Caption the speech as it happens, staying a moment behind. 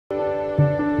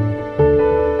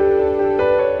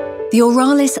The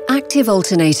Auralis Active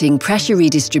Alternating Pressure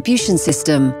Redistribution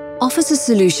System offers a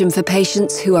solution for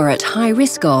patients who are at high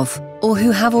risk of or who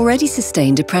have already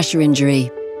sustained a pressure injury.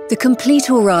 The complete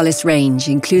Auralis range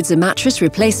includes a mattress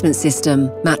replacement system,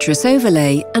 mattress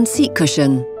overlay and seat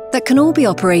cushion that can all be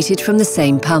operated from the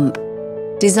same pump.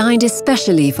 Designed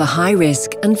especially for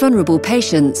high-risk and vulnerable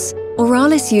patients,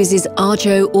 Auralis uses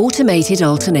Arjo automated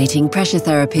alternating pressure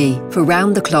therapy for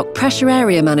round-the-clock pressure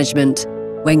area management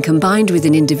when combined with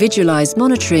an individualized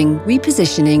monitoring,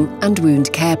 repositioning and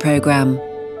wound care program.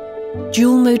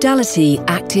 Dual modality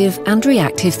active and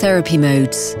reactive therapy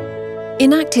modes.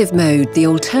 In active mode, the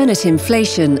alternate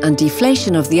inflation and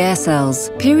deflation of the air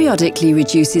cells periodically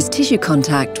reduces tissue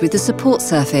contact with the support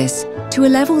surface to a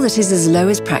level that is as low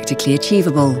as practically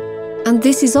achievable. And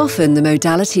this is often the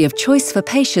modality of choice for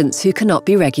patients who cannot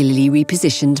be regularly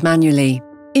repositioned manually.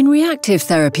 In reactive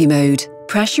therapy mode,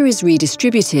 pressure is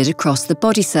redistributed across the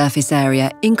body surface area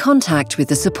in contact with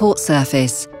the support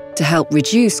surface to help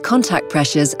reduce contact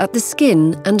pressures at the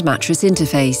skin and mattress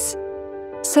interface.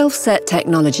 Self-set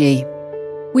technology.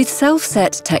 With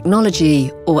self-set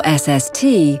technology, or SST,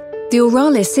 the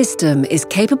Auralis system is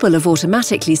capable of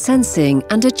automatically sensing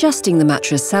and adjusting the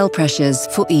mattress cell pressures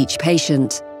for each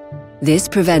patient. This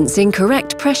prevents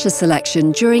incorrect pressure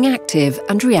selection during active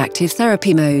and reactive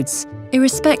therapy modes,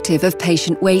 irrespective of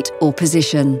patient weight or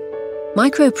position.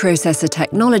 Microprocessor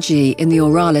technology in the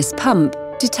Auralis pump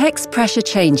detects pressure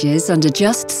changes and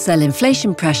adjusts cell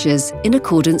inflation pressures in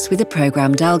accordance with a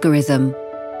programmed algorithm.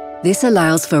 This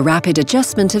allows for rapid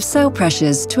adjustment of cell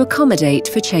pressures to accommodate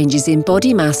for changes in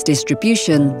body mass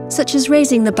distribution, such as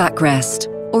raising the backrest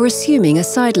or assuming a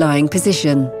side-lying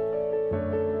position.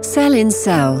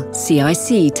 Cell-in-cell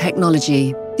 (CIC)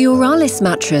 technology. The Auralis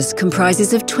mattress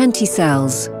comprises of 20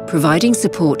 cells, providing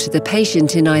support to the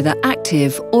patient in either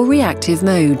active or reactive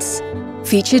modes.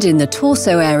 Featured in the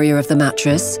torso area of the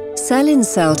mattress,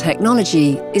 cell-in-cell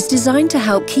technology is designed to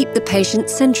help keep the patient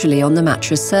centrally on the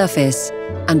mattress surface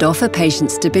and offer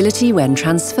patient stability when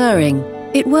transferring.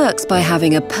 It works by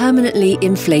having a permanently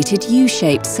inflated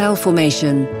U-shaped cell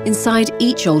formation inside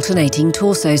each alternating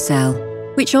torso cell,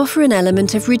 which offer an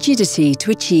element of rigidity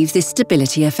to achieve this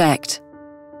stability effect.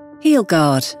 Heel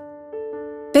guard.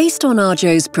 Based on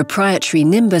Arjo's proprietary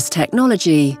Nimbus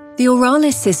technology, the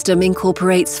Auralis system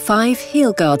incorporates 5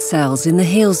 heel guard cells in the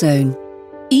heel zone.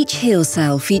 Each heel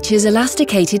cell features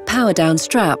elasticated power-down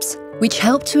straps, which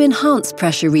help to enhance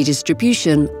pressure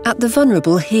redistribution at the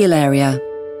vulnerable heel area.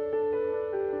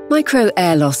 Micro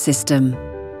air loss system.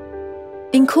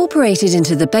 Incorporated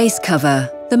into the base cover,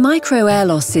 the micro air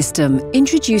loss system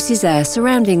introduces air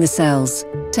surrounding the cells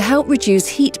to help reduce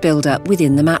heat buildup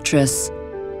within the mattress.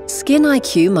 Skin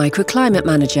IQ Microclimate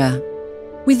Manager.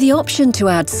 With the option to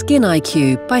add Skin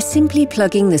IQ by simply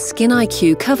plugging the Skin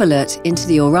IQ coverlet into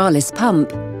the Auralis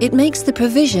pump, it makes the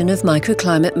provision of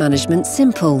microclimate management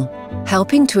simple,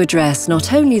 helping to address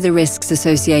not only the risks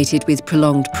associated with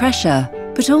prolonged pressure,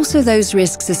 but also those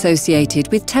risks associated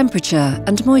with temperature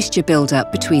and moisture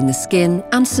buildup between the skin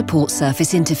and support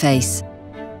surface interface.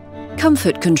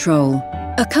 Comfort control.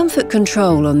 A comfort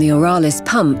control on the Auralis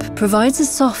pump provides a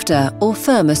softer or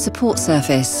firmer support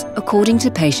surface according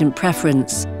to patient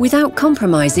preference, without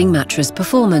compromising mattress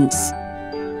performance.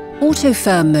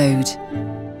 Auto-firm mode.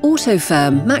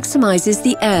 Auto-firm maximizes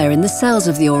the air in the cells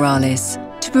of the Auralis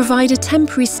to provide a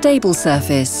temporary stable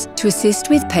surface to assist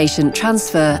with patient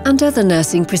transfer and other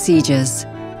nursing procedures.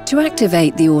 To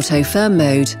activate the auto-firm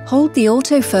mode, hold the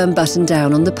auto-firm button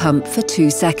down on the pump for 2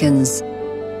 seconds.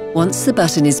 Once the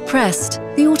button is pressed,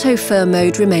 the auto-firm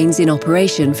mode remains in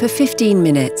operation for 15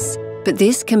 minutes, but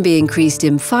this can be increased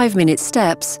in 5-minute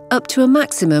steps up to a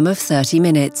maximum of 30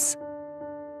 minutes.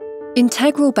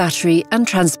 Integral battery and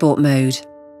transport mode.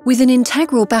 With an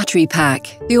integral battery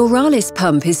pack, the Auralis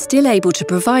pump is still able to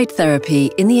provide therapy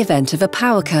in the event of a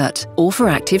power cut or for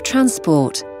active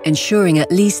transport, ensuring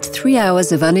at least 3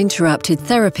 hours of uninterrupted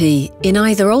therapy in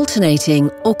either alternating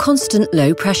or constant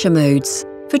low pressure modes.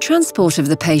 For transport of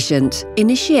the patient,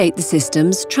 initiate the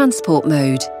system's transport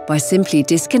mode by simply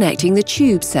disconnecting the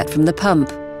tube set from the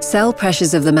pump. Cell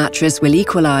pressures of the mattress will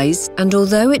equalize, and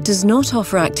although it does not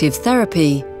offer active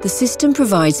therapy, the system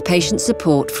provides patient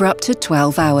support for up to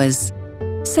 12 hours.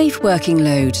 Safe working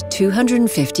load,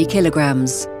 250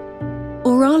 kilograms.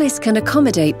 Auralis can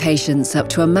accommodate patients up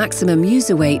to a maximum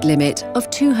user weight limit of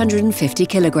 250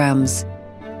 kilograms.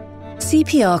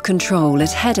 CPR control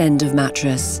at head end of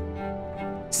mattress.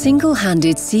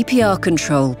 Single-handed CPR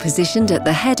control positioned at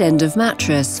the head end of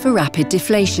mattress for rapid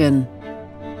deflation.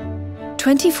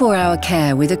 24-hour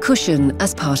care with a cushion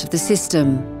as part of the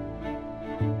system.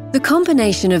 The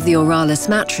combination of the Auralis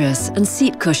mattress and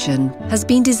seat cushion has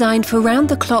been designed for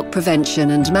round-the-clock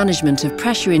prevention and management of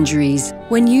pressure injuries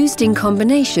when used in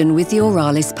combination with the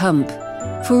Auralis pump.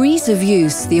 For ease of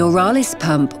use, the Auralis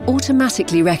pump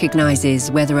automatically recognises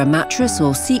whether a mattress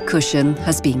or seat cushion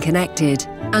has been connected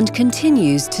and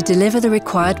continues to deliver the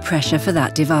required pressure for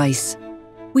that device.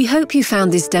 We hope you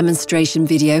found this demonstration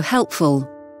video helpful.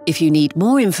 If you need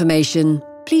more information,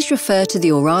 please refer to the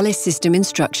Auralis System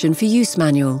Instruction for Use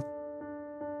manual.